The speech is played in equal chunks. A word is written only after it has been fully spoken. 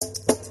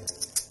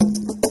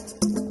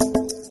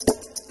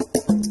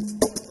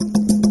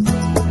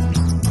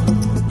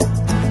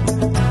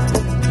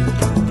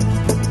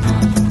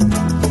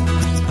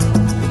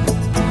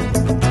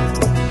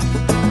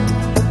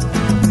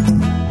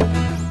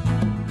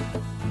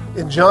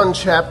In John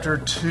chapter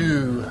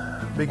 2,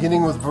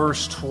 beginning with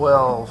verse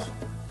 12,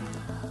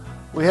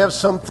 we have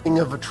something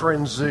of a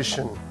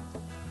transition.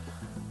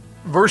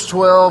 Verse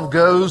 12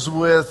 goes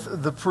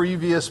with the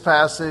previous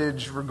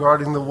passage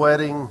regarding the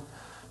wedding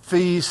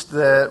feast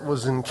that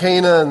was in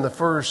Cana and the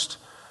first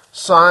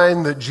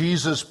sign that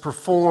Jesus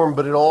performed,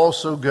 but it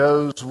also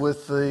goes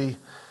with the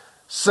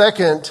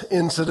second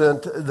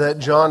incident that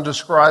John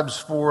describes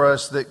for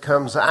us that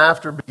comes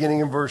after, beginning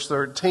in verse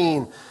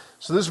 13.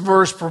 So this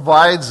verse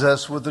provides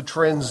us with a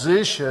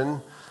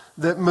transition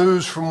that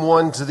moves from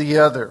one to the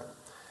other.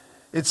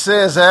 It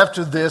says,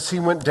 after this,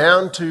 he went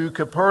down to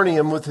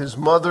Capernaum with his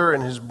mother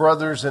and his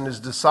brothers and his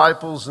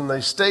disciples, and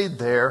they stayed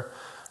there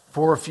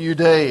for a few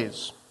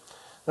days.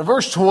 Now,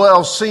 verse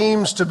 12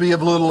 seems to be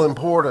of little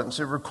importance.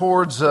 It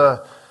records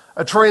a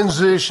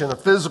transition, a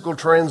physical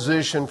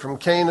transition from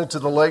Cana to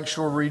the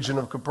lakeshore region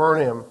of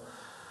Capernaum.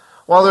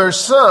 While there are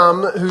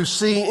some who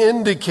see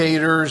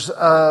indicators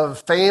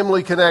of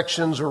family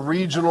connections or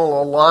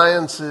regional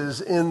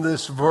alliances in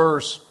this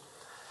verse,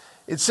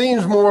 it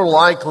seems more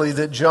likely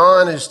that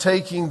John is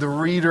taking the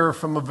reader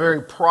from a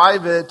very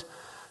private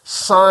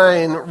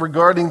sign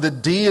regarding the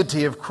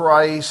deity of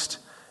Christ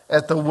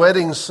at the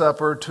wedding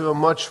supper to a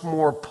much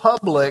more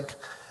public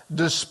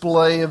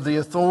display of the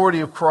authority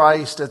of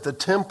Christ at the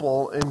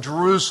temple in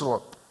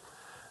Jerusalem.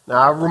 Now,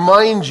 I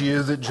remind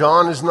you that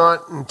John is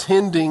not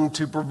intending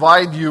to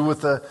provide you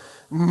with a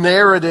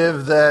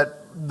narrative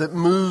that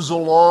moves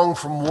along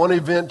from one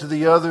event to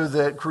the other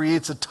that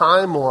creates a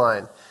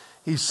timeline.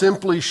 He's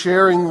simply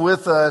sharing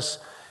with us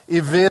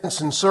events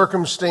and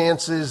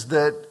circumstances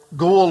that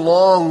go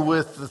along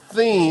with the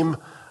theme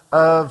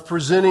of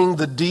presenting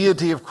the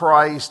deity of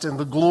Christ and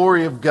the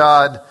glory of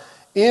God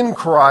in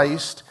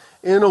Christ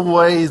in a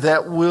way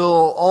that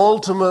will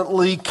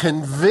ultimately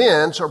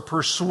convince or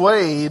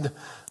persuade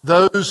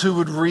those who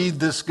would read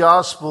this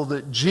gospel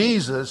that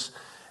Jesus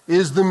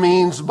is the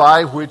means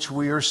by which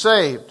we are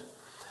saved.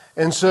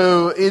 And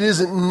so it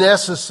isn't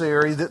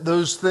necessary that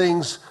those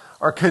things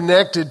are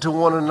connected to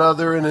one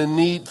another in a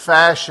neat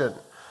fashion.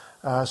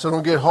 So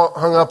don't get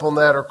hung up on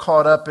that or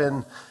caught up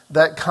in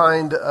that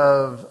kind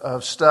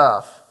of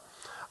stuff.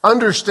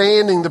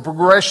 Understanding the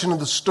progression of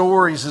the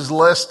stories is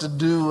less to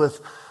do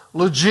with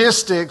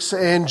logistics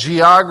and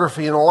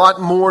geography and a lot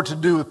more to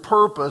do with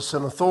purpose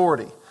and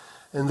authority.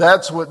 And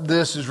that's what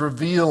this is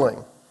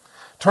revealing.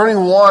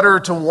 Turning water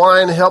to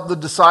wine helped the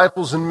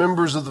disciples and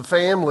members of the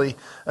family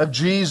of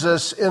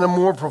Jesus in a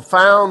more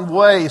profound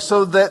way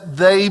so that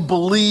they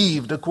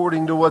believed,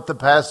 according to what the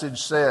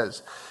passage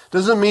says.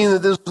 Doesn't mean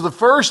that this was the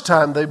first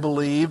time they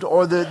believed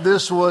or that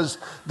this was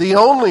the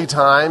only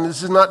time.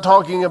 This is not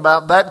talking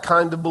about that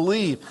kind of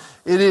belief.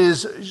 It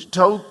is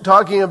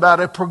talking about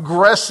a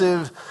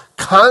progressive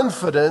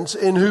confidence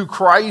in who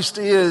Christ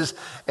is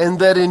and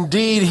that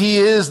indeed He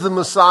is the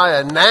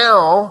Messiah.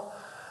 Now,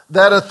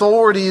 that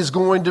authority is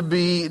going to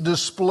be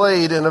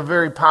displayed in a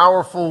very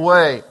powerful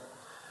way.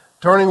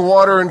 Turning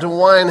water into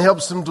wine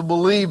helps them to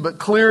believe, but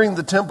clearing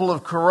the temple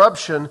of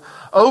corruption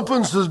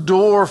opens the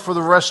door for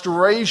the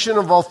restoration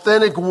of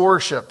authentic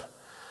worship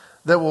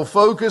that will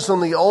focus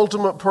on the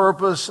ultimate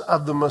purpose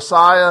of the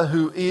Messiah,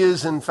 who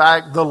is in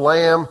fact the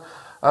Lamb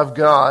of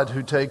God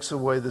who takes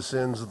away the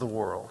sins of the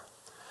world.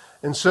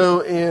 And so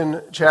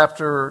in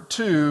chapter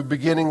 2,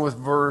 beginning with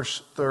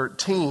verse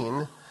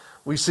 13,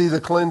 we see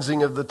the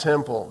cleansing of the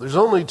temple. There's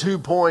only 2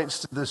 points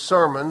to this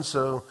sermon,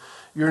 so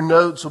your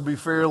notes will be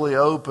fairly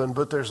open,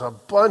 but there's a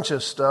bunch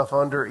of stuff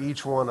under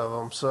each one of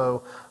them.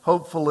 So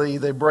hopefully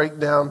they break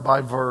down by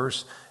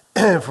verse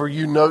for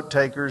you note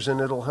takers,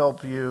 and it'll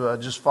help you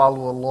just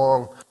follow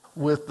along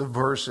with the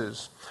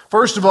verses.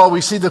 First of all, we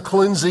see the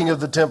cleansing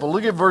of the temple.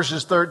 Look at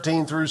verses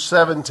 13 through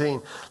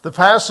 17. The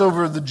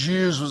Passover of the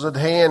Jews was at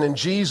hand, and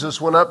Jesus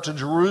went up to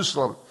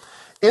Jerusalem.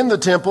 In the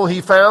temple,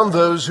 he found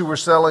those who were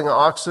selling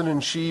oxen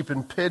and sheep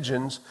and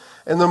pigeons,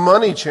 and the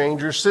money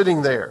changers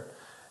sitting there.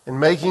 And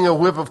making a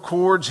whip of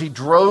cords, he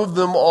drove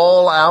them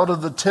all out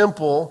of the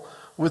temple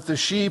with the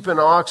sheep and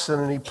oxen,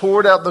 and he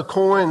poured out the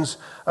coins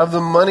of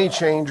the money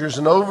changers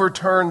and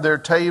overturned their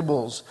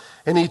tables.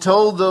 And he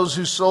told those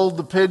who sold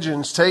the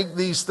pigeons, "Take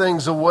these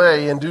things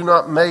away and do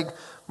not make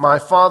my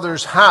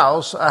Father's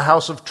house a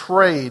house of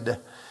trade."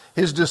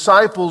 His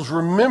disciples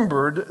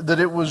remembered that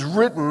it was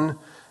written,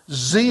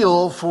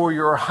 "Zeal for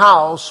your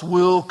house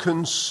will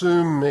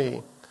consume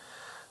me."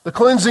 The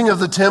cleansing of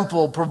the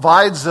temple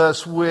provides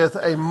us with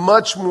a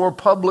much more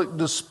public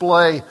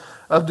display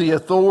of the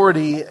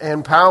authority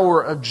and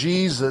power of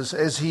Jesus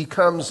as he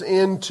comes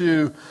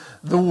into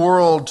the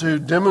world to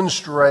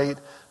demonstrate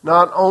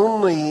not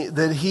only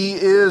that he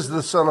is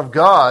the Son of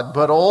God,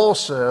 but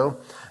also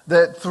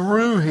that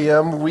through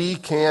him we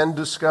can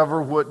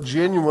discover what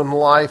genuine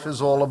life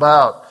is all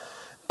about.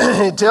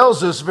 It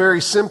tells us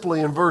very simply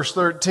in verse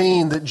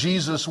 13 that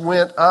Jesus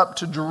went up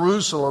to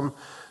Jerusalem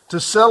to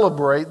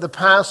celebrate the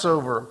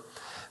Passover.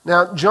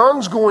 Now,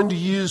 John's going to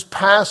use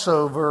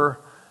Passover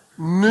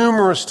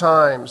numerous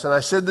times, and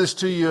I said this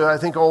to you, I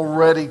think,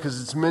 already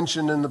because it's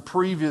mentioned in the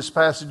previous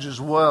passage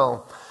as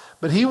well.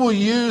 But he will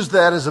use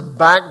that as a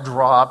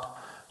backdrop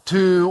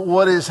to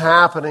what is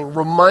happening,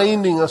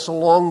 reminding us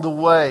along the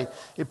way.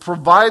 It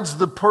provides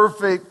the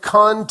perfect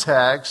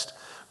context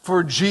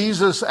for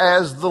Jesus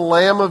as the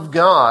Lamb of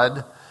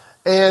God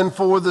and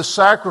for the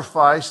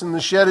sacrifice and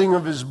the shedding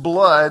of his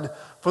blood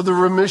for the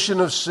remission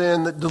of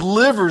sin that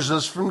delivers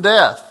us from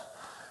death.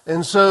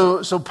 And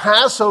so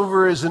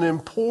Passover is an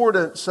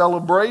important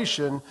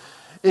celebration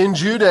in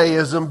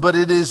Judaism, but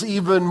it is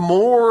even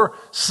more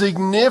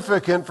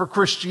significant for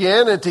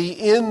Christianity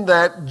in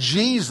that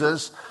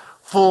Jesus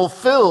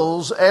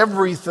fulfills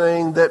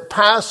everything that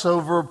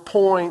Passover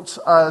points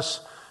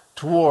us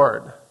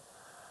toward.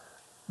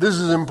 This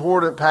is an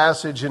important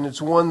passage, and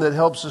it's one that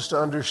helps us to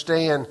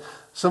understand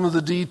some of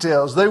the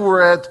details. They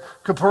were at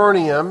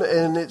Capernaum,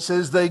 and it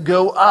says they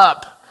go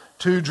up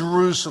to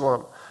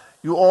Jerusalem.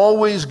 You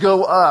always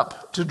go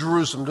up to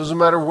Jerusalem. Doesn't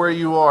matter where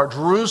you are.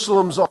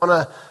 Jerusalem's on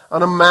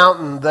a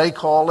mountain, they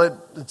call it.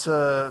 It's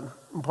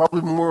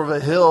probably more of a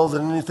hill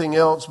than anything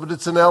else, but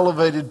it's an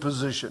elevated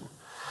position.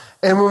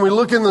 And when we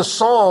look in the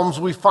Psalms,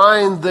 we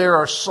find there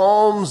are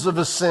Psalms of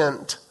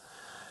ascent.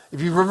 If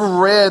you've ever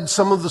read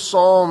some of the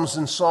Psalms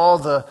and saw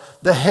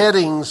the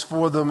headings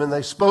for them, and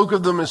they spoke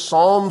of them as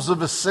Psalms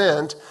of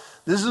ascent,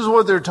 this is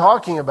what they're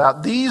talking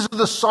about. These are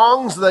the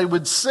songs they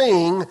would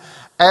sing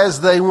as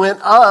they went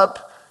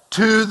up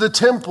to the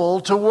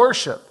temple to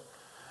worship.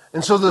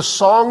 And so the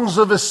songs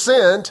of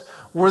ascent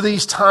were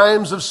these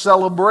times of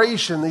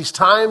celebration, these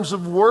times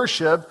of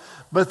worship,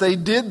 but they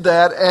did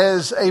that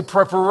as a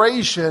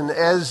preparation,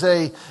 as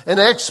an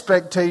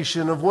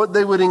expectation of what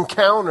they would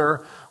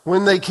encounter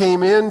when they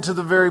came into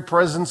the very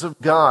presence of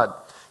God.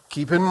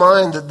 Keep in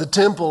mind that the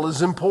temple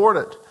is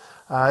important.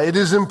 It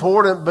is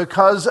important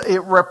because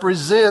it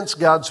represents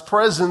God's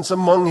presence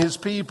among his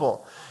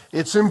people.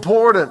 It's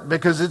important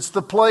because it's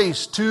the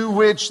place to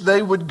which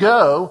they would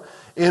go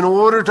in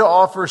order to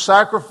offer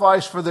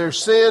sacrifice for their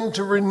sin,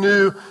 to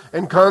renew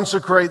and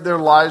consecrate their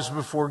lives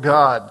before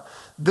God.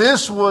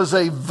 This was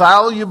a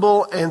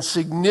valuable and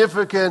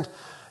significant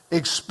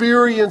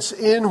experience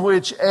in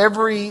which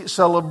every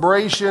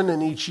celebration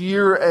and each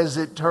year as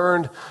it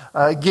turned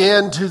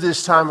again to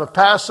this time of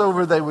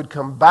Passover, they would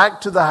come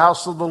back to the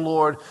house of the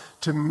Lord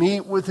to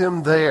meet with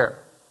him there.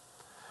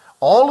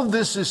 All of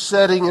this is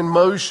setting in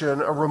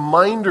motion a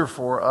reminder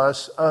for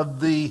us of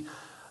the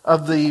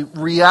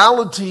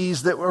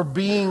realities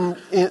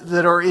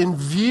that are in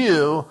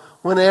view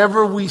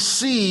whenever we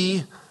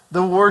see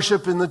the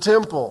worship in the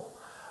temple.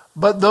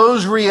 But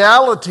those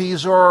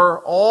realities are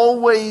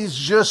always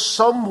just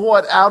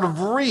somewhat out of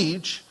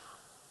reach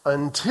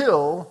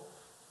until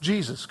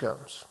Jesus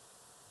comes.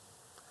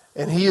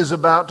 And he is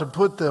about to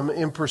put them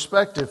in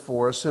perspective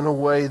for us in a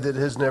way that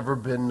has never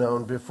been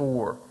known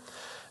before.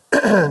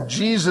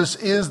 Jesus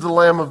is the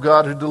Lamb of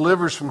God who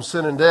delivers from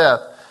sin and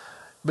death,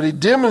 but he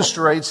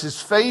demonstrates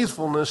his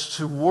faithfulness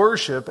to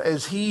worship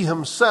as he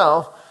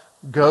himself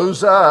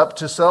goes up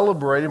to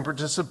celebrate and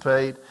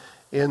participate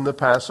in the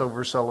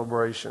Passover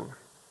celebration.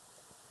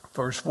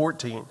 Verse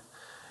 14,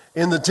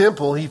 in the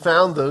temple he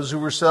found those who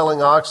were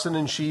selling oxen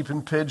and sheep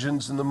and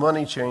pigeons and the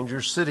money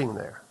changers sitting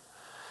there.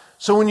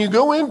 So when you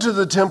go into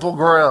the temple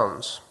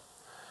grounds,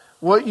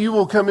 what you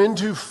will come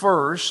into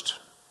first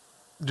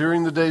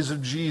during the days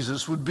of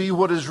Jesus would be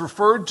what is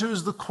referred to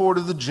as the court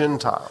of the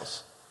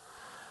Gentiles.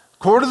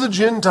 Court of the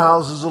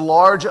Gentiles is a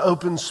large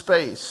open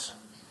space,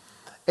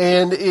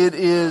 and it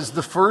is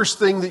the first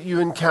thing that you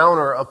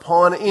encounter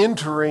upon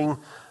entering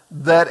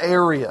that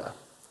area.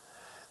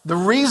 The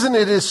reason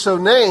it is so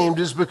named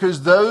is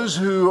because those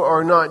who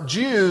are not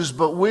Jews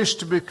but wish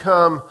to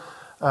become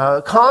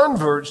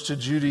converts to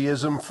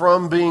Judaism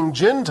from being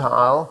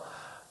Gentile,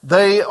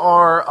 they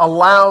are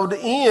allowed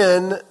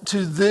in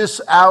to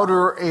this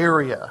outer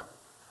area.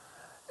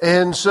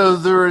 And so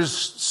there is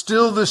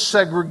still this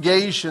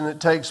segregation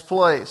that takes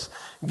place.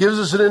 It gives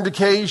us an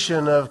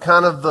indication of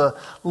kind of the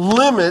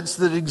limits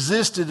that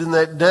existed in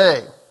that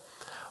day.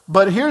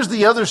 But here's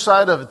the other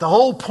side of it. The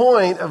whole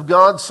point of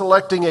God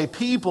selecting a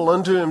people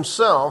unto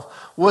himself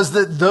was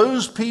that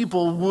those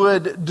people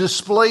would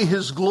display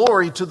his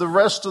glory to the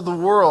rest of the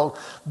world.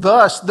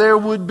 Thus, there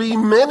would be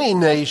many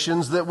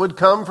nations that would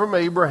come from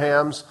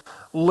Abraham's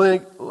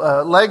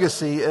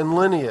legacy and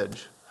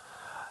lineage.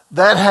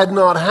 That had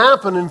not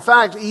happened. In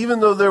fact, even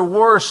though there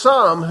were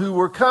some who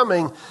were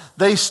coming,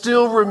 they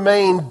still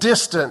remained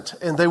distant,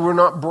 and they were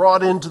not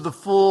brought into the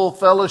full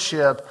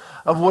fellowship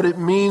of what it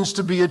means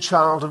to be a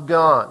child of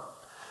God.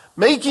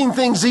 Making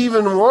things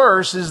even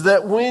worse is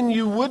that when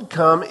you would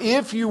come,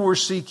 if you were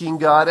seeking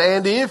God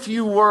and if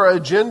you were a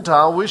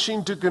Gentile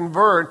wishing to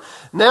convert,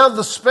 now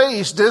the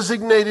space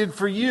designated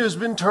for you has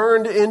been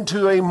turned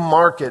into a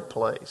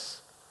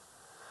marketplace.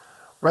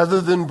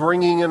 Rather than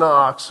bringing an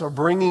ox or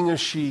bringing a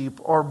sheep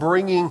or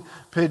bringing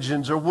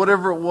pigeons or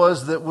whatever it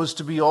was that was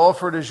to be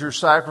offered as your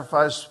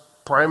sacrifice,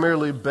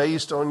 primarily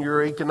based on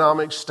your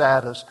economic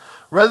status,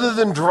 rather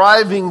than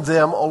driving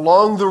them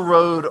along the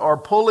road or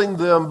pulling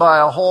them by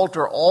a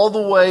halter all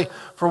the way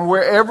from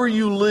wherever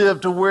you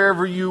lived to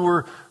wherever you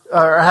were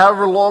or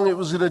however long it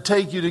was going to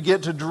take you to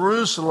get to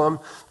Jerusalem,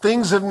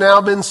 things have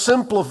now been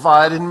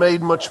simplified and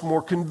made much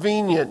more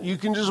convenient. You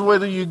can just wait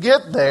till you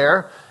get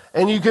there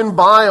and you can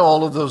buy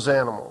all of those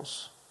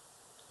animals.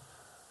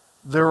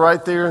 They're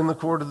right there in the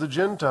court of the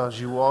Gentiles.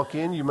 You walk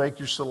in, you make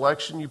your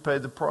selection, you pay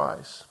the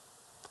price.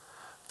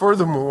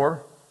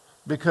 Furthermore,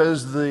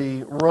 because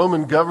the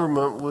Roman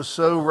government was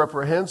so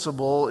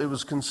reprehensible, it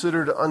was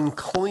considered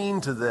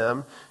unclean to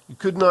them. You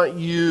could not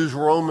use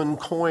Roman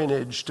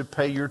coinage to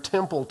pay your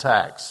temple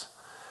tax.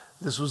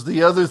 This was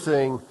the other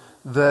thing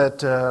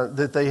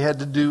that they had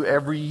to do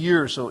every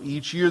year. So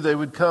each year they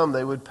would come,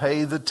 they would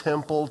pay the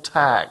temple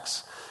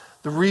tax.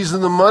 The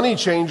reason the money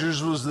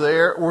changers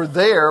were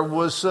there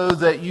was so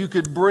that you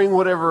could bring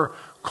whatever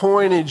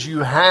coinage you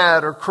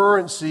had or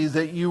currency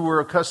that you were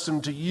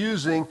accustomed to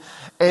using,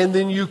 and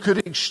then you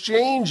could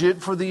exchange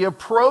it for the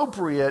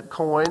appropriate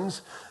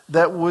coins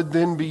that would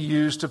then be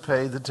used to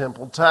pay the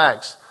temple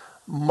tax,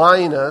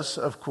 minus,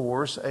 of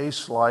course, a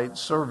slight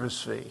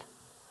service fee.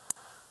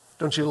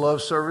 Don't you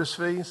love service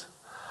fees?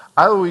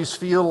 I always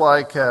feel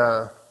like,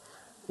 I'd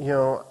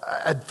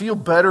feel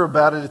better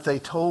about it if they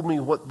told me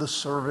what the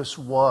service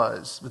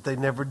was, but they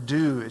never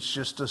do. It's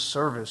just a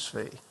service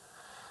fee.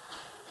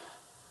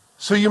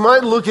 So you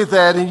might look at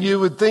that and you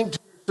would think to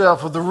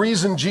yourself, well, the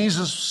reason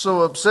Jesus is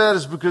so upset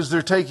is because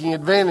they're taking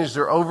advantage.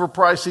 They're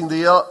overpricing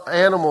the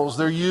animals.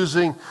 They're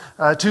using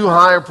too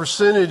high a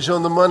percentage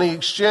on the money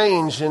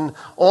exchange. And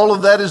all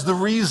of that is the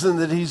reason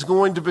that he's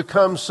going to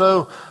become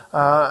so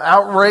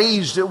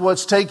outraged at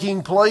what's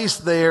taking place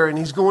there. And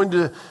he's going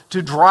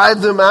to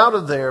drive them out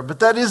of there.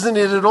 But that isn't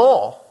it at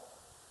all.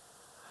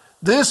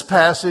 This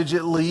passage,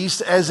 at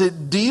least, as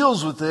it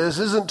deals with this,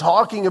 isn't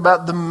talking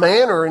about the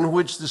manner in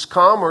which this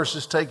commerce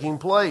is taking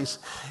place.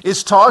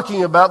 It's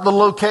talking about the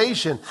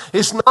location.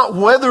 It's not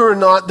whether or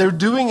not they're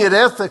doing it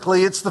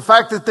ethically. It's the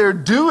fact that they're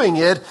doing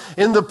it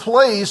in the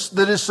place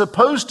that is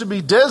supposed to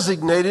be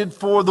designated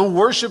for the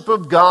worship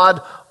of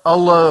God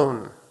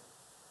alone.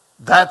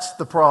 That's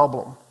the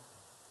problem.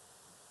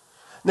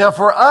 Now,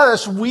 for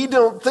us, we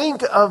don't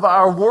think of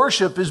our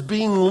worship as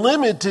being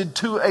limited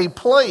to a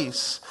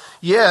place.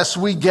 Yes,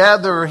 we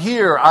gather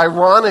here,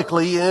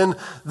 ironically, in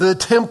the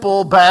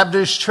Temple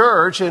Baptist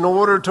Church in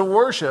order to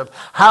worship.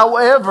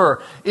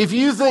 However, if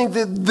you think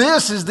that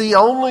this is the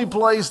only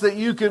place that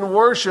you can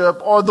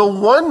worship or the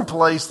one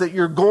place that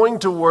you're going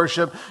to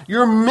worship,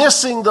 you're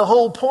missing the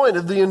whole point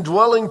of the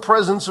indwelling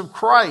presence of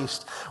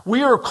Christ.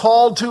 We are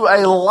called to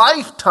a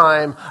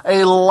lifetime,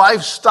 a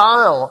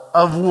lifestyle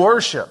of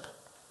worship.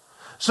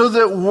 So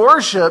that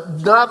worship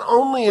not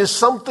only is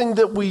something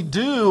that we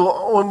do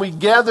when we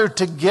gather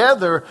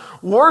together,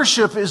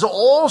 worship is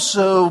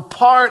also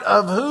part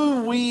of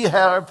who we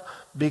have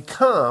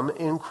become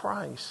in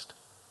Christ.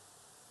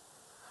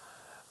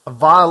 A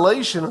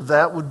violation of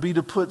that would be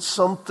to put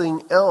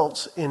something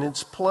else in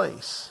its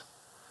place.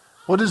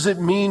 What does it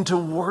mean to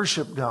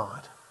worship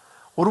God?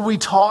 What are we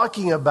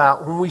talking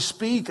about when we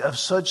speak of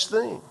such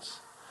things?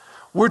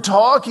 We're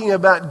talking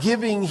about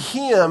giving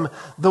Him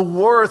the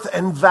worth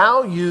and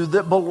value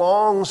that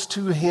belongs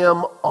to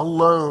Him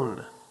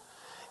alone.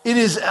 It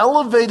is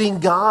elevating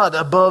God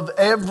above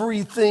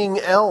everything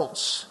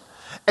else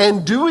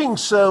and doing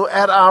so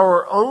at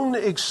our own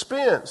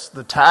expense.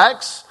 The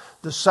tax,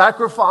 the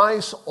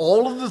sacrifice,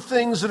 all of the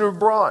things that are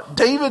brought.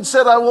 David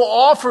said, I will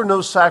offer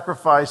no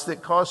sacrifice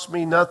that costs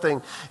me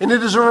nothing. And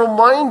it is a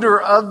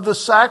reminder of the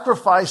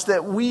sacrifice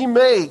that we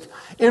make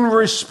in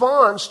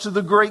response to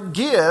the great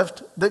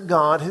gift that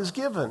God has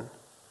given.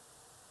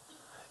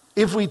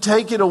 If we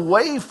take it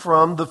away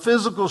from the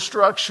physical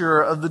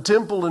structure of the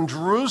temple in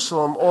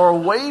Jerusalem or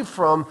away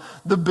from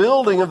the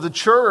building of the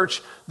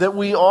church that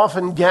we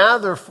often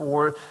gather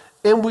for,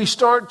 and we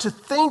start to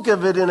think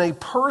of it in a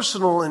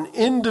personal and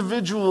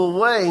individual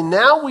way,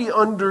 now we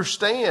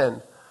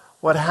understand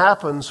what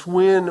happens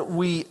when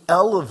we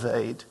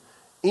elevate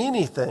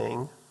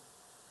anything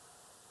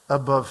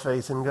above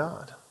faith in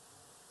God.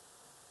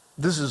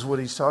 This is what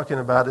he's talking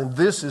about, and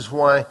this is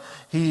why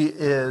he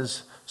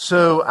is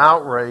so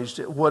outraged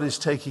at what is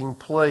taking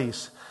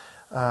place.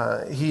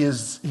 He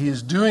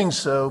is doing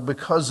so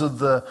because of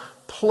the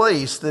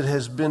place that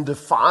has been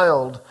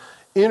defiled,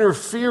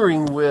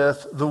 interfering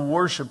with the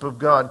worship of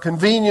God.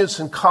 Convenience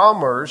and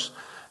commerce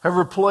have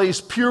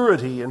replaced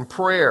purity and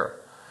prayer.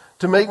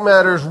 To make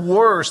matters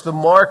worse, the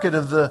market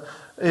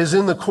is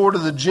in the court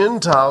of the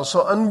Gentiles,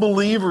 so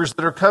unbelievers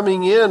that are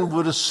coming in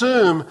would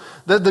assume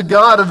that the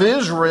God of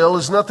Israel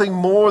is nothing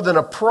more than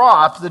a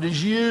prop that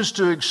is used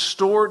to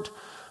extort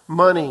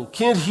money.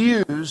 Kent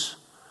Hughes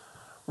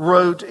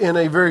wrote in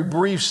a very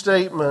brief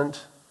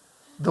statement,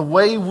 the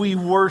way we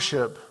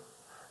worship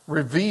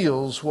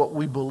reveals what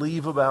we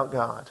believe about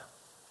God.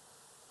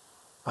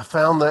 I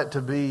found that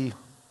to be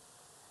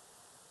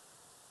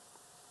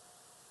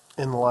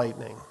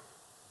enlightening.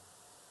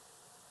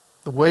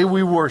 The way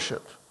we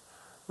worship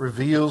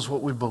reveals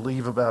what we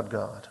believe about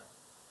God.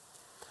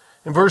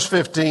 In verse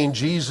 15,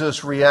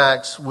 Jesus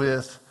reacts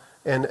with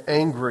an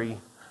angry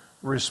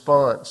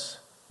response.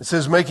 It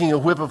says, making a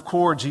whip of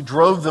cords, he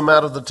drove them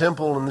out of the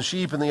temple, and the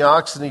sheep and the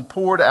oxen. He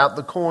poured out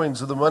the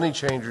coins of the money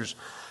changers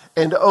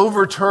and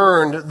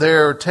overturned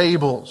their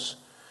tables.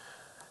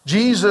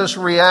 Jesus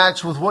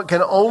reacts with what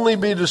can only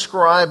be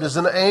described as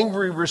an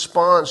angry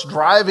response,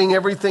 driving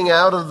everything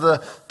out of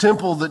the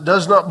temple that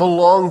does not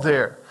belong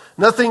there.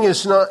 Nothing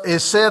is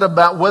said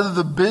about whether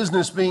the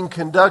business being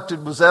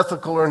conducted was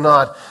ethical or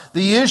not.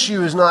 The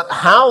issue is not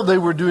how they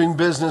were doing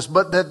business,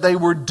 but that they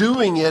were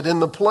doing it in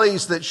the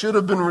place that should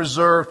have been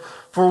reserved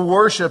for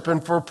worship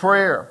and for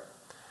prayer.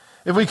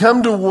 If we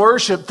come to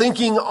worship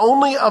thinking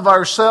only of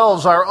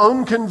ourselves, our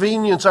own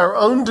convenience, our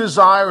own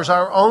desires,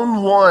 our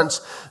own wants,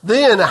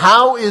 then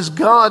how is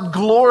God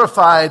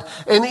glorified?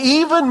 And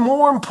even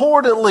more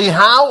importantly,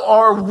 how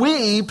are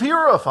we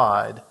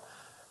purified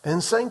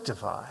and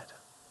sanctified?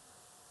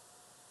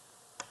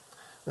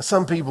 Now,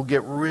 some people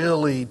get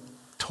really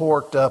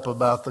torqued up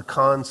about the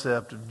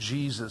concept of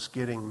Jesus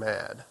getting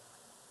mad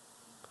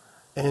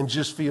and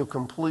just feel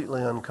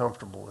completely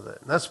uncomfortable with it.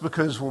 And that's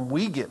because when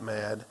we get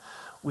mad,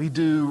 we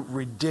do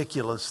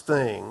ridiculous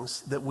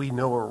things that we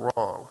know are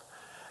wrong.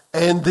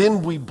 And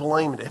then we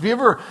blame it. Have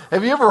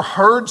you ever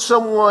heard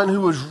someone who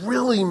was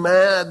really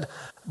mad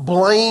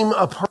blame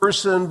a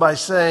person by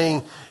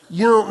saying,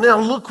 now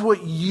look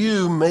what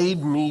you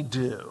made me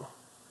do?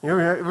 You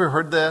ever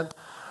heard that?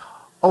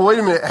 Oh, wait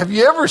a minute. Have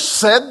you ever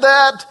said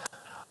that?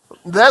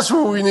 That's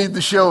where we need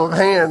the show of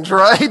hands,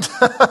 right?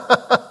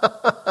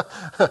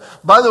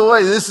 By the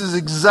way, this is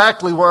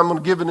exactly why I'm going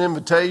to give an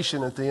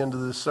invitation at the end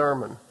of this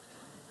sermon.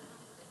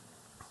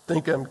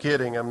 Think I'm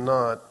kidding. I'm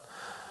not.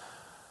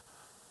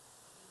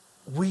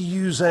 We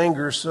use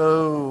anger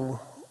so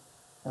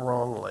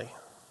wrongly.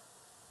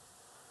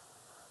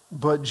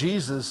 But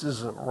Jesus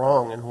isn't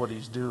wrong in what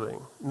he's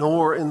doing,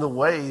 nor in the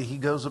way he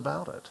goes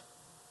about it.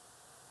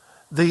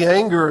 The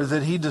anger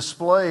that he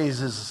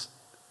displays is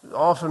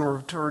often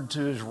referred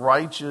to as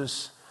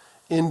righteous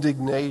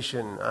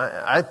indignation.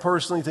 I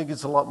personally think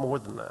it's a lot more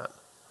than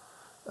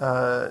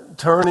that.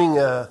 Turning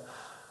a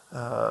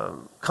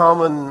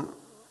common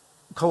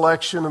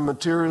collection of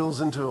materials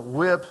into a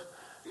whip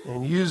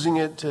and using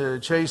it to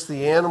chase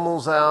the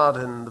animals out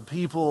and the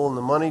people and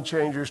the money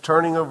changers,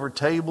 turning over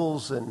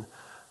tables, and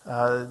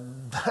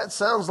that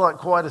sounds like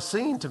quite a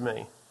scene to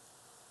me.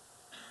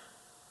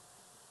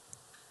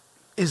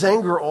 Is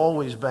anger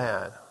always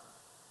bad?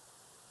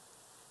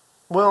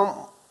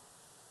 Well,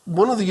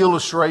 one of the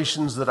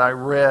illustrations that I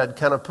read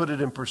kind of put it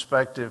in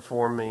perspective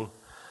for me.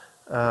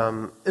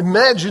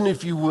 Imagine,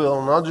 if you will,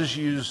 and I'll just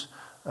use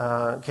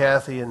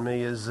Kathy and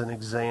me as an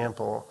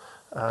example.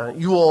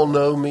 You all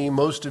know me,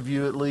 most of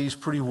you at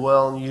least, pretty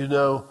well, and you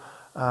know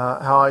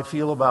how I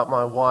feel about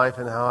my wife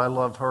and how I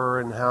love her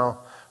and how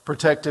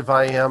protective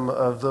I am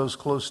of those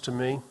close to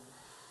me.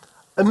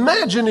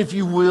 Imagine, if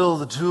you will,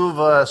 the two of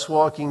us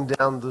walking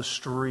down the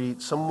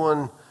street,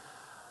 someone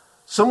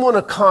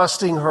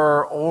accosting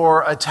her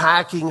or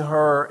attacking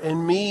her,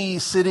 and me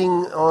sitting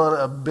on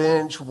a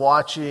bench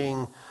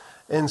watching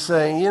and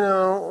saying,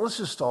 let's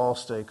just all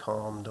stay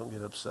calm, don't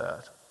get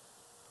upset.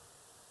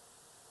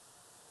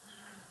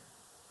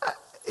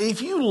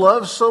 If you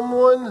love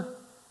someone,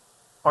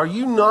 are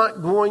you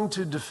not going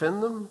to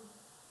defend them?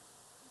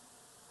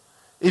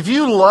 If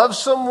you love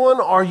someone,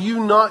 are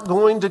you not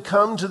going to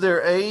come to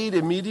their aid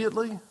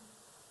immediately?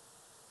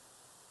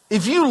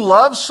 If you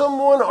love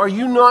someone, are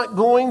you not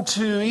going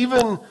to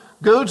even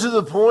go to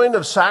the point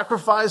of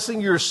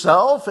sacrificing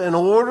yourself in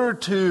order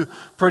to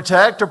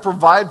protect or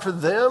provide for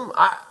them?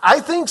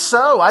 I think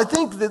so. I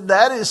think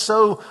that is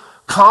so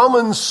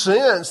common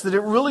sense that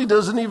it really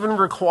doesn't even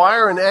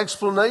require an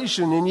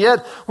explanation. And yet,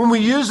 when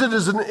we use it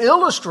as an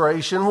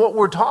illustration, what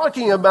we're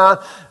talking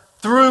about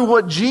through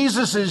what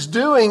Jesus is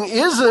doing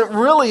isn't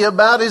really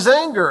about his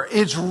anger.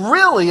 It's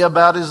really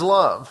about his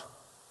love.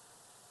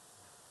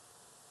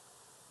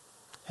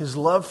 His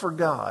love for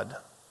God.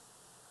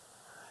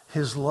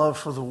 His love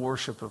for the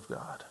worship of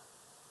God.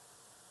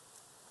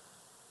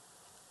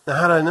 Now,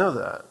 how do I know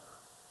that?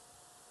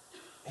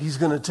 He's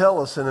going to tell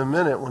us in a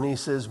minute when he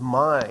says,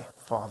 my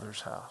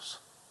Father's house.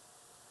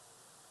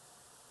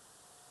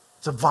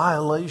 It's a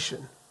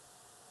violation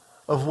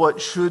of what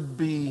should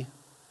be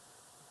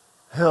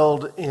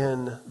held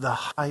in the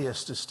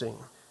highest esteem.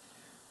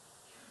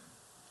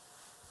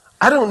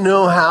 I don't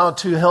know how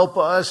to help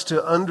us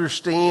to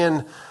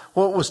understand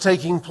what was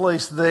taking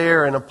place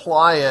there and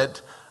apply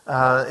it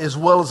as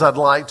well as I'd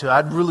like to.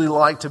 I'd really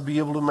like to be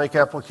able to make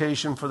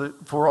application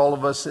for all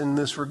of us in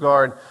this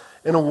regard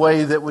in a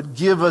way that would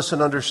give us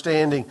an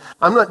understanding.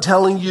 I'm not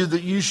telling you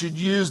that you should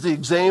use the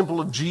example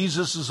of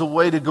Jesus as a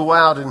way to go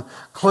out and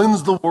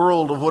cleanse the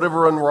world of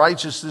whatever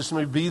unrighteousness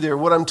may be there.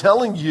 What I'm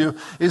telling you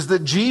is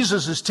that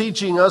Jesus is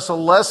teaching us a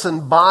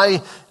lesson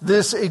by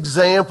this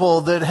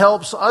example that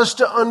helps us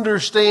to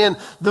understand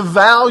the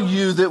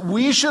value that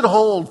we should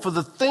hold for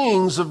the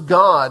things of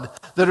God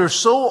that are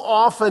so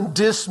often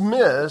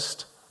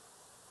dismissed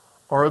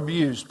or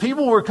abused.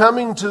 People were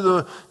coming to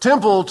the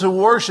temple to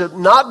worship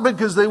not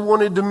because they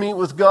wanted to meet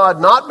with God,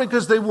 not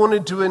because they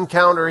wanted to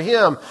encounter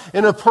Him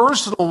in a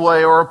personal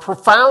way or a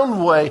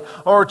profound way,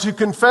 or to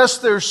confess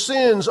their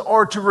sins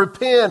or to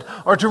repent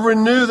or to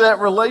renew that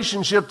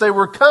relationship. They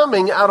were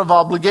coming out of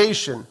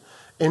obligation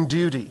and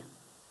duty,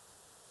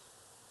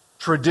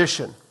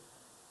 tradition.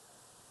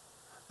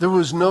 There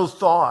was no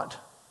thought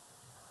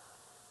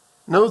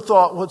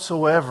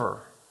whatsoever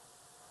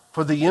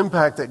for the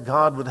impact that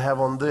God would have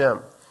on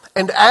them.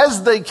 And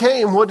as they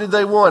came, what did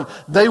they want?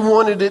 They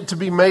wanted it to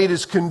be made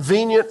as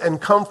convenient and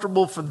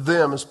comfortable for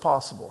them as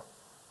possible.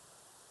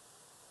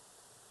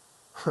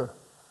 Well,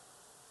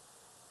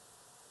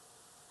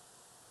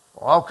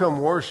 I'll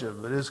come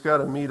worship, but it's got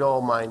to meet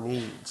all my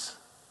needs.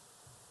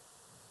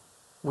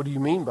 What do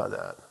you mean by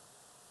that?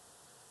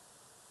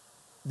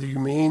 Do you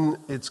mean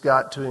it's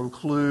got to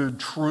include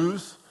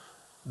truth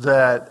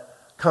that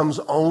comes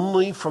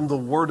only from the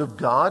Word of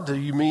God? Do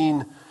you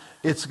mean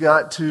it's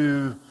got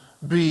to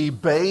be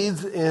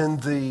bathed in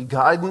the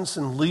guidance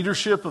and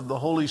leadership of the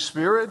Holy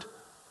Spirit?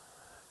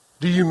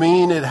 Do you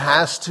mean it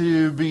has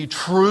to be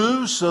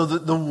true so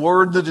that the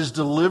word that is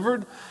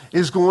delivered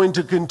is going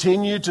to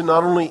continue to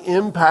not only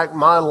impact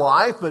my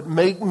life, but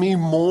make me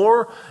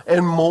more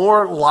and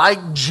more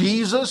like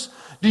Jesus?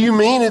 Do you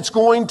mean it's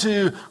going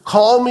to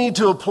call me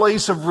to a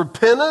place of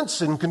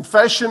repentance and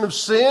confession of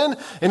sin,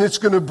 and it's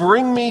going to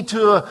bring me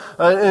to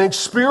an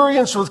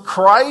experience with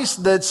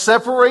Christ that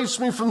separates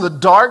me from the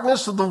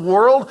darkness of the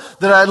world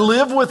that I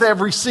live with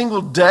every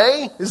single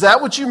day? Is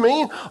that what you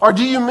mean? Or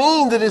do you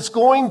mean that it's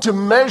going to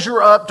measure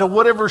up to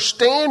whatever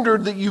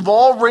standard that you've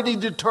already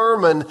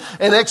determined,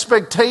 an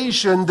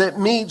expectation that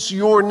meets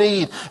your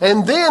need?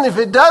 And then if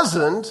it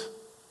doesn't,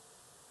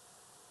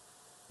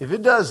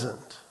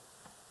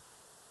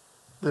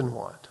 then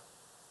what?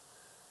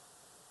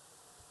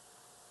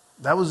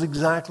 That was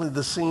exactly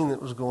the scene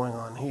that was going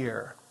on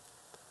here.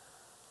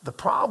 The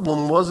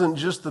problem wasn't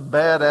just the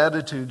bad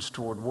attitudes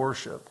toward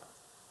worship.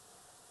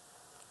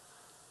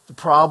 The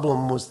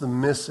problem was the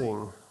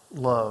missing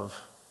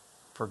love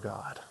for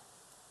God.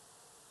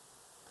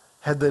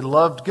 Had they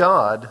loved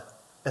God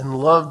and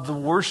loved the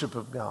worship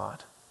of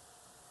God,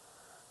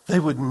 they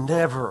would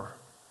never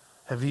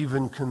have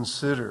even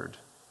considered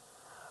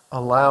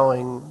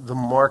allowing the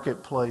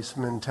marketplace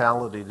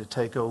mentality to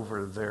take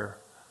over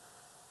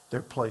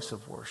their place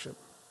of worship.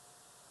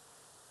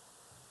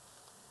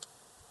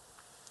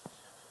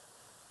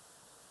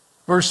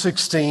 Verse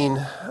 16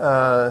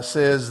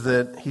 says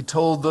that he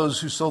told those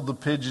who sold the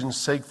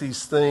pigeons, "Take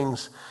these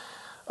things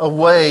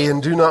away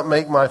and do not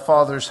make my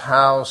Father's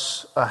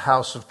house a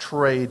house of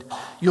trade."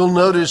 You'll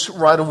notice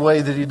right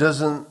away that he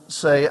doesn't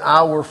say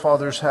our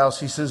Father's house.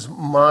 He says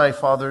my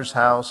Father's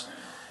house.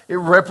 It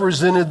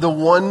represented the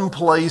one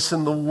place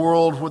in the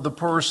world where the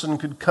person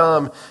could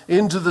come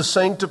into the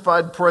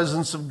sanctified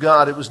presence of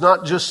God. It was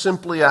not just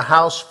simply a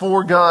house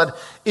for God.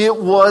 It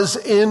was,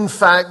 in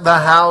fact, the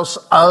house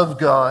of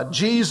God.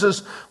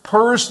 Jesus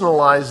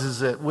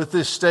personalizes it with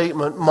this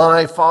statement,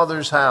 my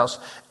Father's house.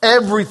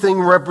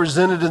 Everything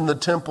represented in the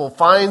temple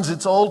finds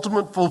its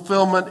ultimate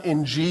fulfillment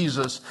in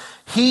Jesus.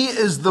 He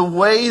is the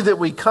way that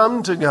we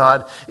come to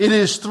God. It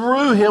is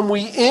through Him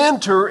we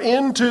enter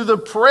into the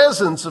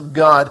presence of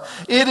God.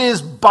 It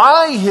is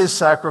by His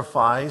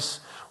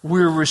sacrifice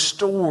we're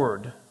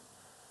restored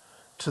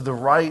to the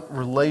right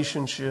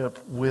relationship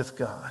with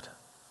God.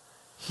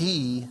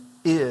 He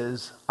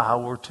is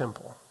our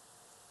temple.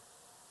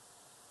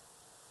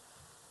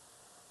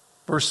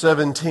 Verse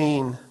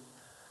 17,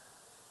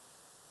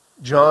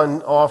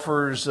 John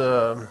offers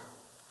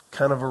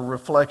kind of a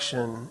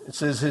reflection. It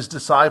says, his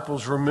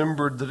disciples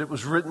remembered that it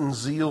was written,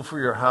 zeal for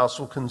your house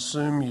will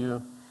consume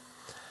you.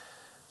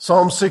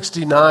 Psalm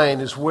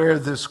 69 is where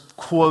this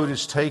quote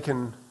is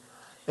taken.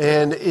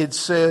 And it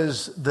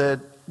says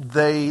that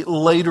they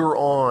later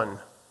on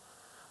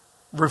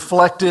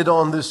reflected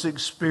on this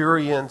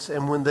experience.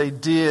 And when they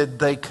did,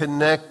 they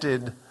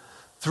connected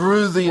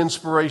through the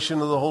inspiration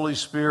of the Holy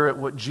Spirit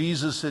what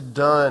Jesus had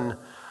done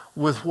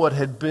with what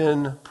had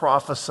been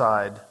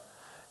prophesied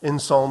in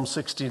Psalm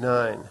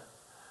 69.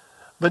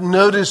 But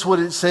notice what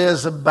it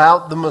says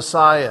about the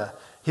Messiah.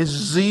 His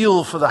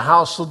zeal for the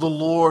house of the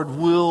Lord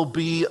will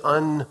be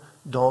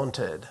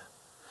undaunted.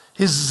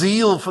 His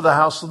zeal for the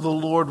house of the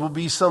Lord will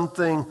be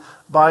something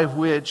by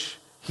which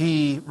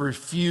he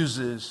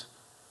refuses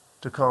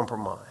to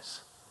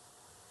compromise.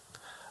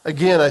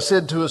 Again, I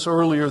said to us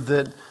earlier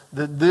that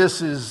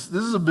this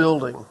is a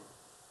building.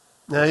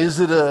 Now, is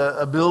it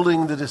a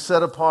building that is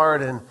set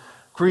apart and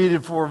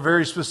created for a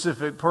very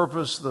specific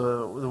purpose,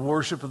 the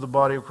worship of the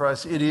body of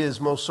Christ? It is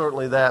most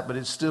certainly that, but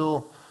it's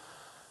still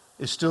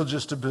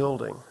just a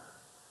building.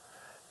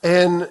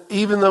 And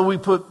even though we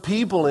put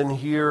people in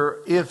here,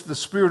 if the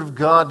Spirit of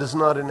God does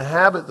not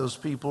inhabit those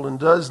people and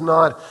does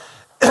not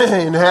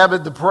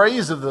inhabit the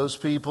praise of those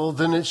people,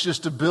 then it's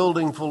just a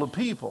building full of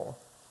people.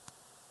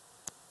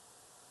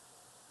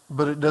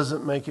 But it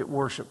doesn't make it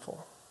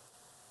worshipful.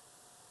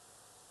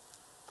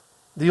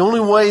 The only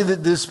way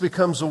that this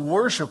becomes a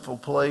worshipful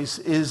place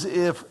is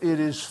if it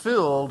is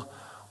filled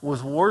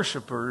with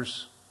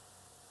worshipers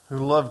who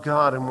love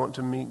God and want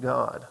to meet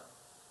God.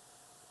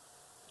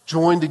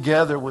 Join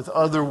together with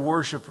other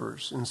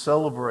worshipers in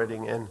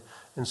celebrating and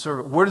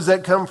serving. Where does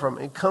that come from?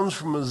 It comes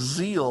from a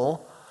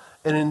zeal,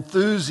 an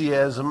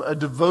enthusiasm, a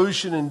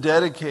devotion and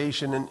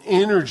dedication and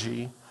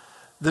energy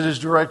that is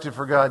directed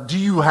for God. Do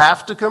you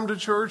have to come to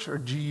church, or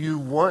do you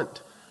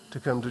want to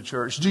come to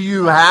church? Do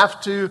you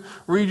have to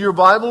read your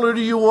Bible, or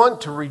do you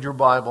want to read your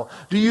Bible?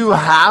 Do you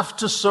have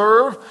to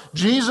serve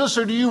Jesus,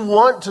 or do you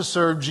want to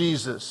serve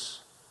Jesus?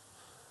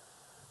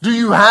 Do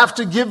you have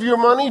to give your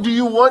money? Do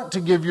you want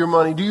to give your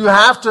money? Do you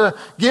have to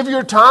give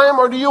your time,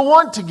 or do you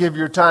want to give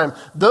your time?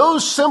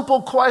 Those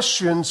simple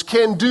questions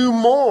can do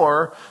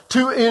more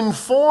to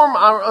inform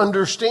our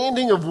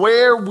understanding of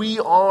where we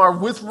are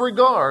with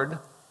regard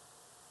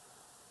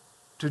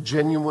to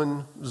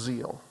genuine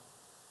zeal.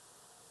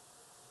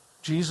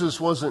 Jesus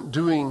wasn't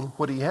doing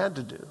what he had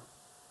to do.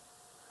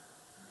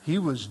 He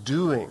was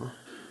doing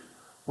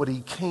what he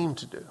came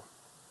to do.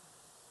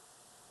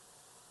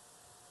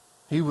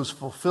 He was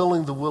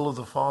fulfilling the will of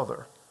the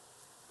Father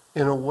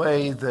in a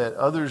way that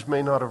others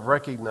may not have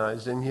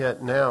recognized, and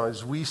yet now,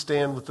 as we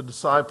stand with the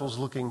disciples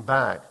looking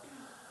back,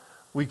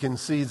 we can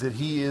see that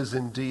he is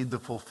indeed the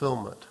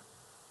fulfillment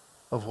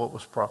of what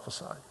was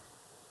prophesied.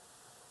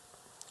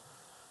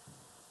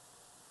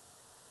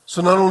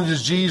 So not only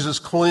does Jesus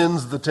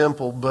cleanse the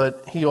temple,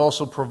 but he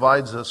also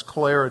provides us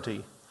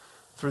clarity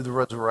through the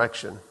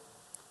resurrection.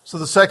 So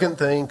the second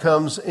thing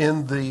comes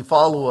in the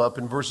follow-up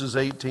in verses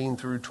 18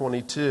 through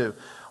 22,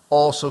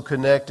 also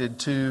connected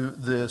to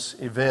this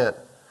event.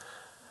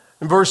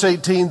 In verse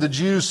 18, the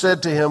Jews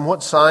said to him,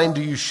 "What sign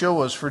do you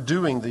show us for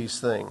doing these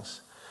things?"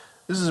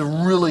 This is a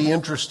really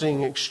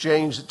interesting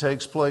exchange that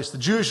takes place. The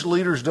Jewish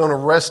leaders don't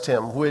arrest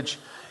him, which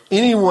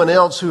anyone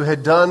else who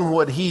had done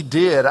what he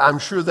did, I'm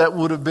sure that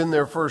would have been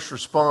their first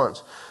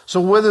response.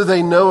 So whether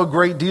they know a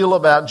great deal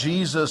about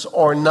Jesus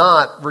or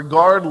not,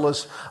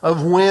 regardless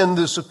of when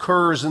this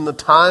occurs in the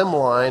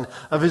timeline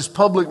of his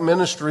public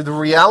ministry, the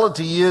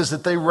reality is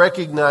that they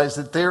recognize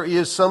that there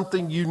is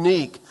something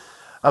unique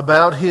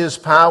about his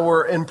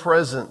power and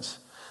presence.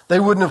 They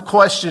wouldn't have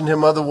questioned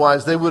him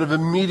otherwise. They would have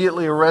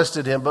immediately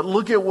arrested him. But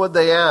look at what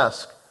they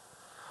ask.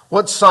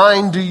 What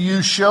sign do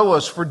you show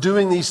us for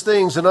doing these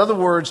things? In other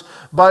words,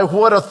 by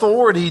what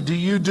authority do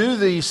you do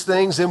these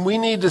things? And we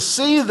need to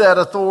see that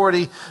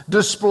authority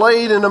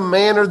displayed in a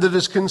manner that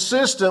is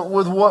consistent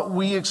with what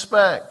we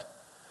expect.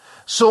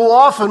 So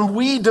often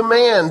we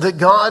demand that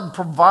God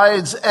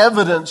provides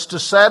evidence to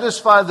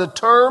satisfy the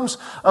terms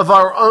of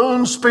our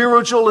own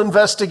spiritual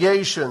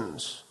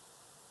investigations,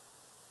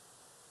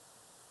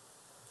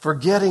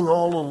 forgetting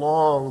all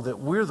along that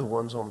we're the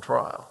ones on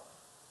trial.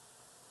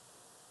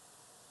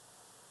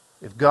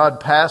 If God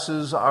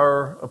passes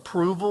our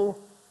approval,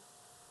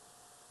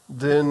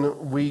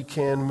 then we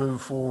can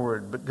move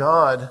forward. But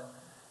God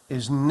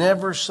is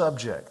never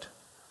subject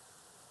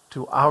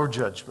to our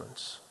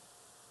judgments.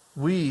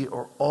 We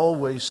are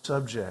always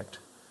subject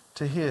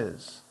to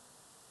his.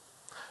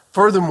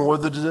 Furthermore,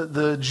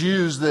 the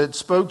Jews that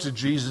spoke to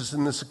Jesus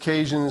in this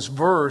occasion, this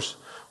verse,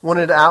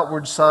 wanted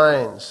outward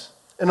signs.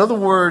 In other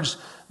words,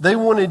 they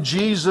wanted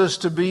Jesus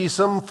to be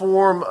some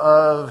form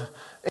of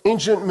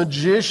ancient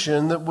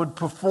magician that would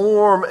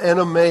perform and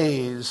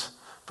amaze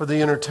for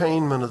the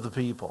entertainment of the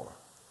people.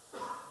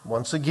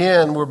 Once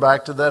again, we're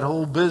back to that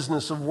whole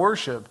business of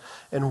worship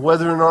and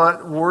whether or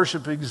not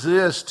worship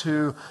exists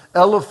to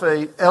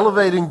elevate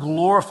and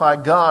glorify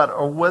God,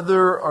 or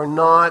whether or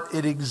not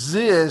it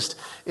exists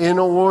in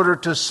order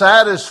to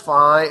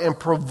satisfy and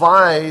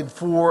provide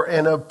for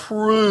an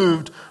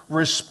approved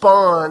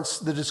response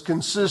that is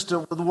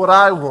consistent with what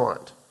I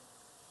want.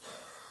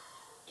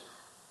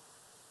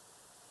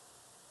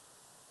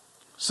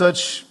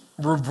 Such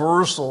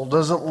reversal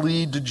doesn't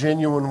lead to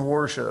genuine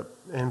worship.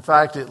 In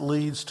fact, it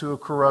leads to a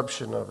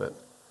corruption of it.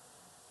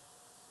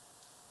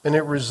 And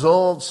it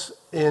results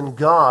in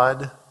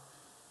God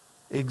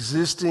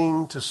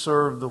existing to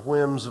serve the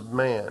whims of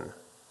man,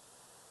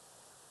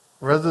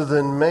 rather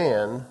than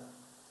man,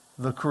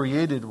 the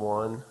created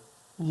one,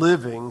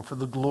 living for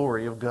the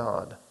glory of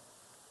God.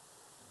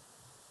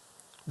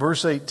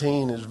 Verse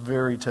 18 is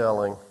very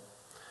telling,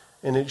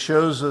 and it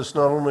shows us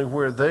not only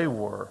where they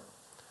were,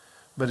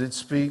 but it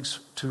speaks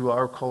to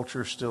our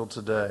culture still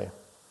today.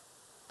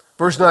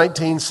 Verse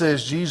 19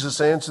 says, Jesus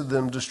answered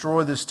them,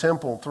 "Destroy this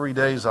temple, 3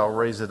 days I'll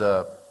raise it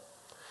up.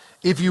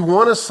 If you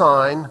want a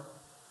sign,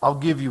 I'll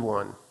give you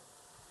one."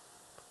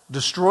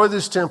 Destroy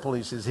this temple,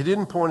 he says. He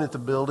didn't point at the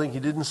building. He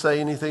didn't say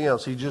anything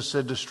else. He just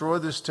said, destroy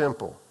this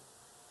temple.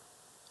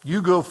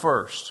 You go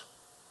first.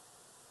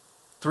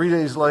 3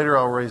 days later,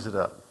 I'll raise it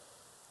up.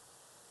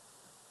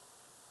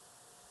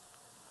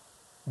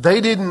 They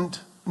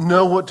didn't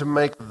know what to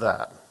make of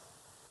that.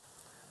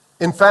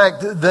 In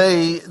fact,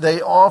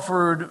 they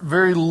offered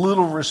very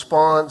little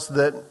response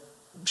that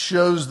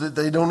shows that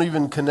they don't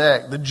even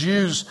connect. The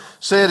Jews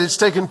said it's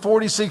taken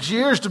 46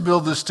 years to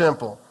build this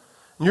temple.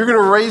 You're going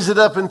to raise it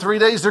up in 3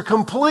 days. They're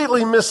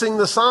completely missing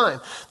the sign.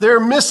 They're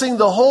missing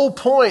the whole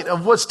point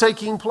of what's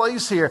taking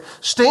place here.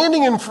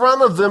 Standing in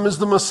front of them is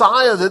the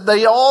Messiah that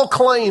they all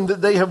claim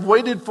that they have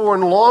waited for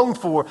and longed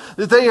for,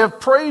 that they have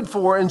prayed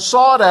for and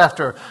sought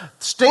after.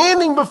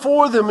 Standing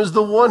before them is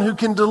the one who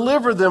can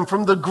deliver them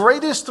from the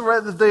greatest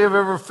threat that they have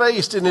ever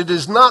faced. And it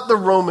is not the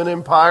Roman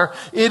Empire.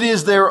 It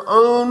is their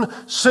own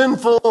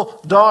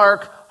sinful,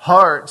 dark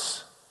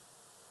hearts.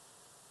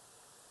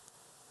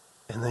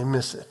 And they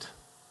miss it.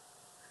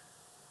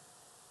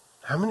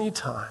 How many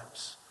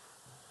times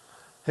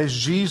has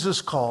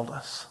Jesus called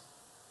us,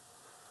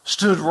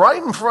 stood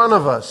right in front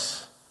of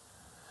us,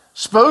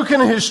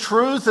 spoken His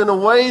truth in a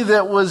way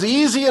that was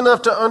easy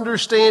enough to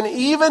understand,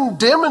 even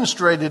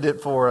demonstrated it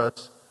for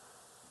us,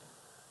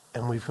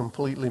 and we've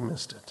completely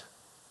missed it?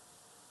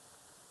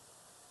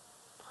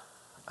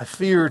 I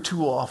fear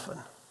too often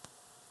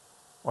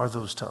are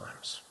those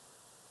times.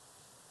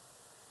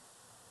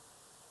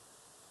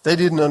 They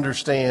didn't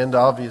understand,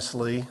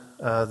 obviously,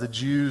 the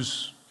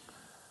Jews.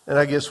 And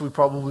I guess we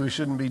probably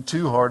shouldn't be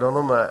too hard on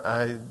them.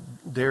 I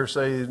dare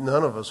say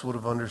none of us would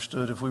have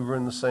understood if we were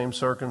in the same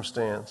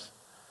circumstance.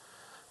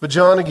 But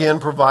John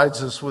again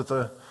provides us with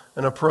an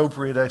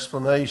appropriate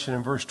explanation.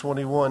 In verse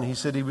 21, he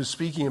said he was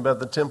speaking about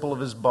the temple of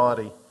his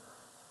body.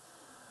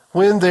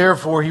 When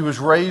therefore he was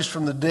raised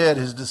from the dead,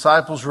 his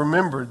disciples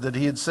remembered that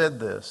he had said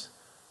this.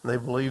 And they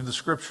believed the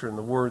scripture and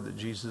the word that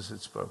Jesus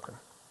had spoken.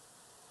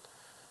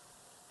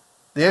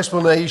 The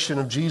explanation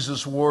of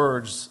Jesus'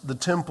 words, the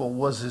temple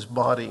was his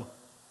body,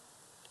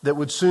 that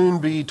would soon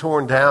be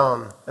torn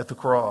down at the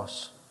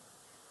cross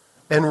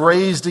and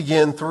raised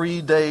again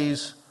 3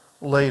 days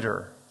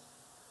later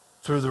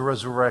through the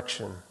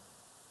resurrection.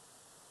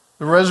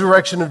 The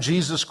resurrection of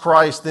Jesus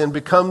Christ then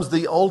becomes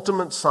the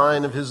ultimate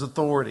sign of his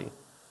authority.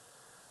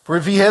 For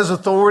if he has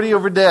authority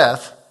over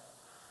death,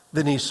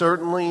 then he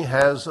certainly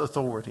has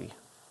authority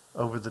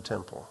over the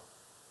temple.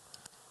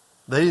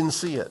 They didn't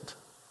see it.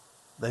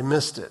 They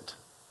missed it.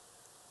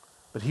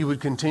 But he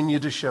would continue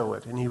to show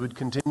it, and he would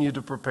continue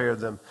to prepare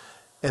them.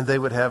 And they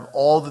would have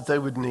all that they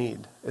would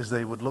need as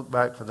they would look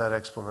back for that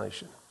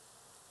explanation.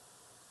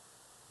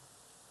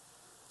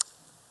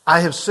 I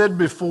have said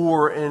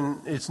before,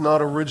 and it's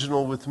not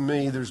original with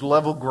me, there's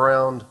level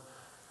ground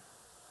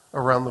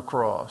around the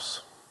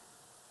cross.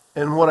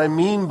 And what I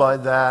mean by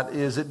that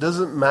is it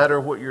doesn't matter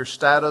what your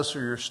status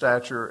or your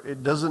stature.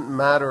 It doesn't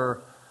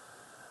matter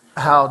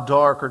how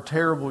dark or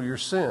terrible your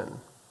sin.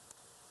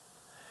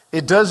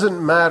 It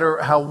doesn't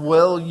matter how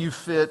well you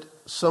fit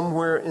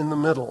somewhere in the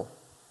middle.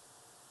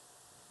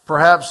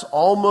 Perhaps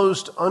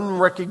almost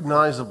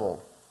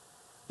unrecognizable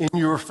in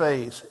your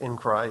faith in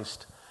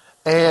Christ,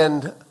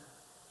 and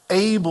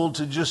able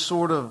to just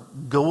sort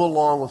of go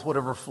along with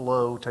whatever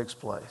flow takes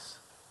place.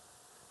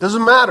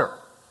 Doesn't matter.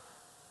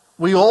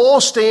 We all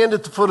stand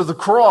at the foot of the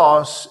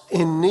cross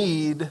in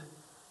need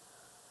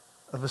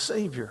of a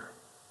Savior.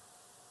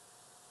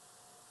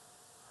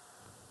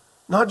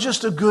 Not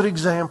just a good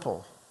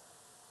example.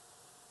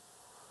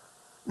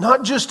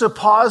 Not just a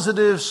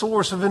positive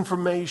source of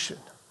information.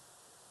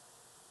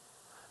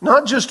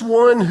 Not just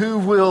one who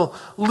will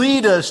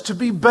lead us to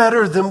be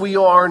better than we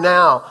are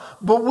now.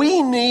 But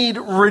we need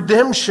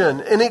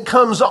redemption. And it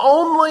comes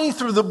only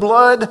through the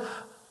blood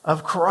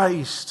of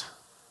Christ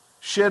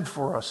shed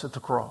for us at the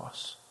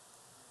cross.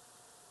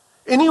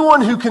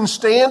 Anyone who can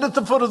stand at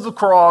the foot of the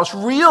cross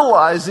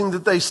realizing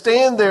that they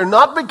stand there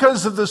not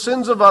because of the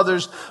sins of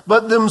others,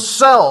 but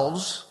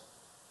themselves,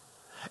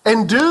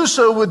 and do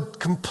so with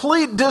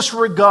complete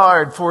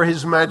disregard for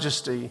His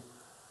majesty,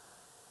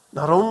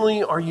 not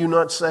only are you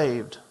not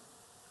saved,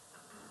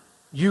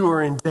 you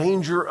are in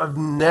danger of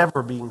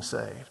never being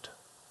saved.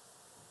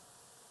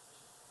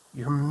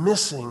 You're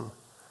missing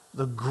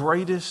the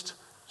greatest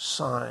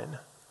sign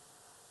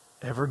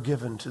ever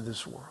given to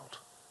this world.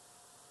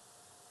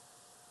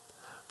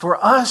 For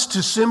us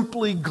to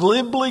simply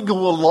glibly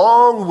go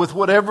along with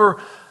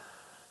whatever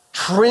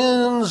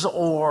trends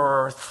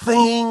or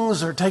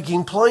things are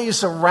taking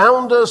place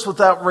around us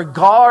without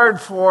regard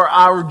for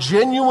our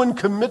genuine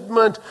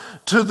commitment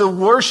to the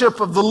worship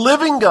of the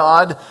living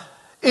God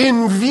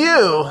in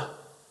view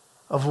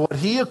of what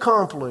He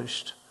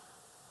accomplished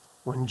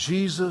when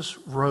Jesus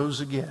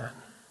rose again,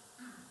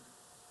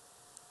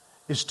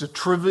 is to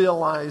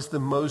trivialize the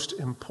most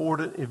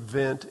important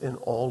event in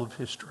all of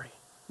history.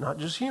 Not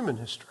just human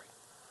history.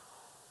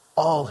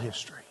 All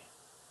history.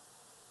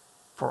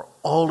 For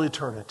all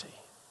eternity.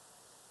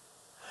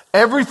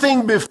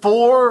 Everything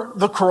before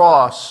the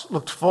cross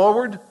looked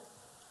forward,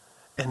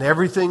 and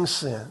everything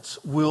since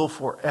will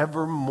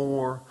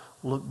forevermore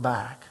look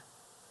back,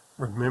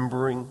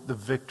 remembering the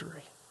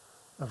victory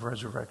of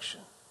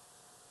resurrection.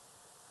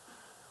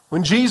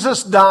 When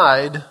Jesus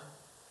died,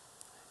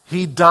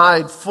 He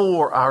died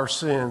for our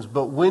sins,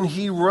 but when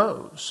He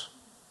rose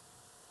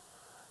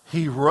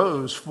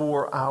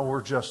for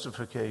our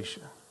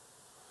justification.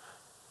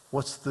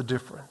 What's the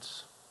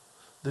difference?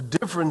 The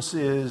difference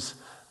is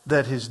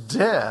that His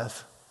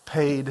death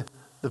paid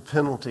the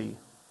penalty,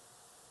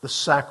 the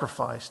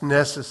sacrifice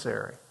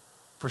necessary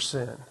for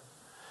sin.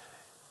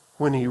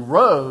 when he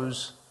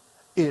rose,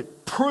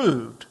 it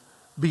proved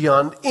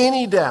beyond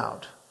any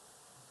doubt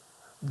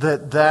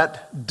that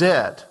that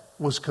debt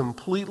was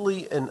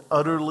completely and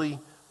utterly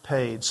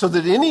paid. So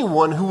that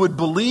anyone who would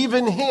believe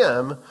in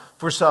him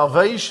for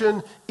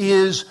salvation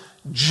is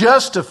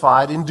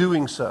justified in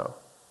doing so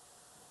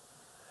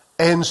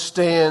and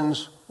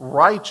stands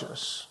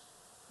righteous,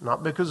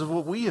 not because of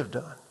what we have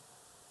done,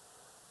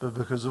 but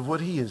because of what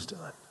he has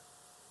done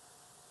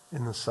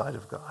in the sight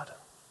of God.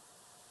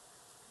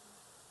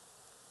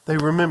 They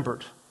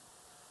remembered.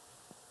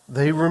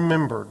 They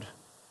remembered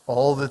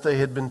all that they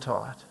had been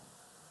taught.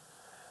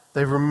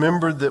 They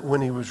remembered that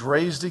when he was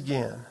raised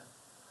again,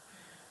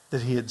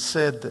 that he had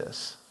said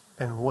this.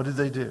 And what did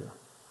they do?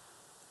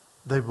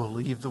 They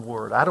believed the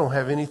word. I don't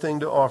have anything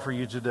to offer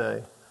you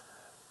today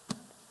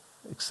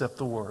except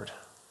the word.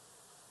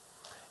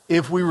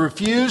 If we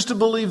refuse to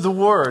believe the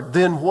word,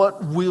 then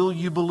what will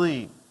you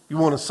believe? You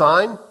want a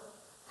sign?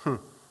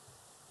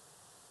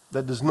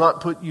 That does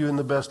not put you in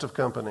the best of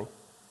company.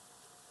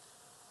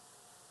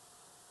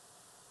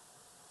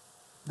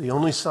 The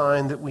only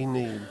sign that we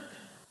need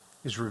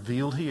is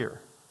revealed here,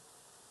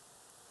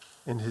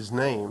 and his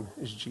name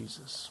is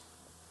Jesus.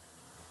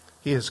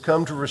 He has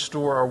come to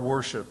restore our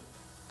worship.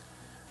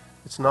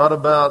 It's not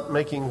about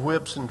making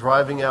whips and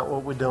driving out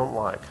what we don't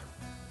like.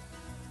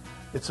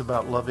 It's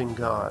about loving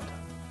God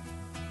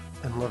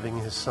and loving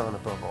his Son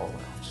above all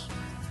else.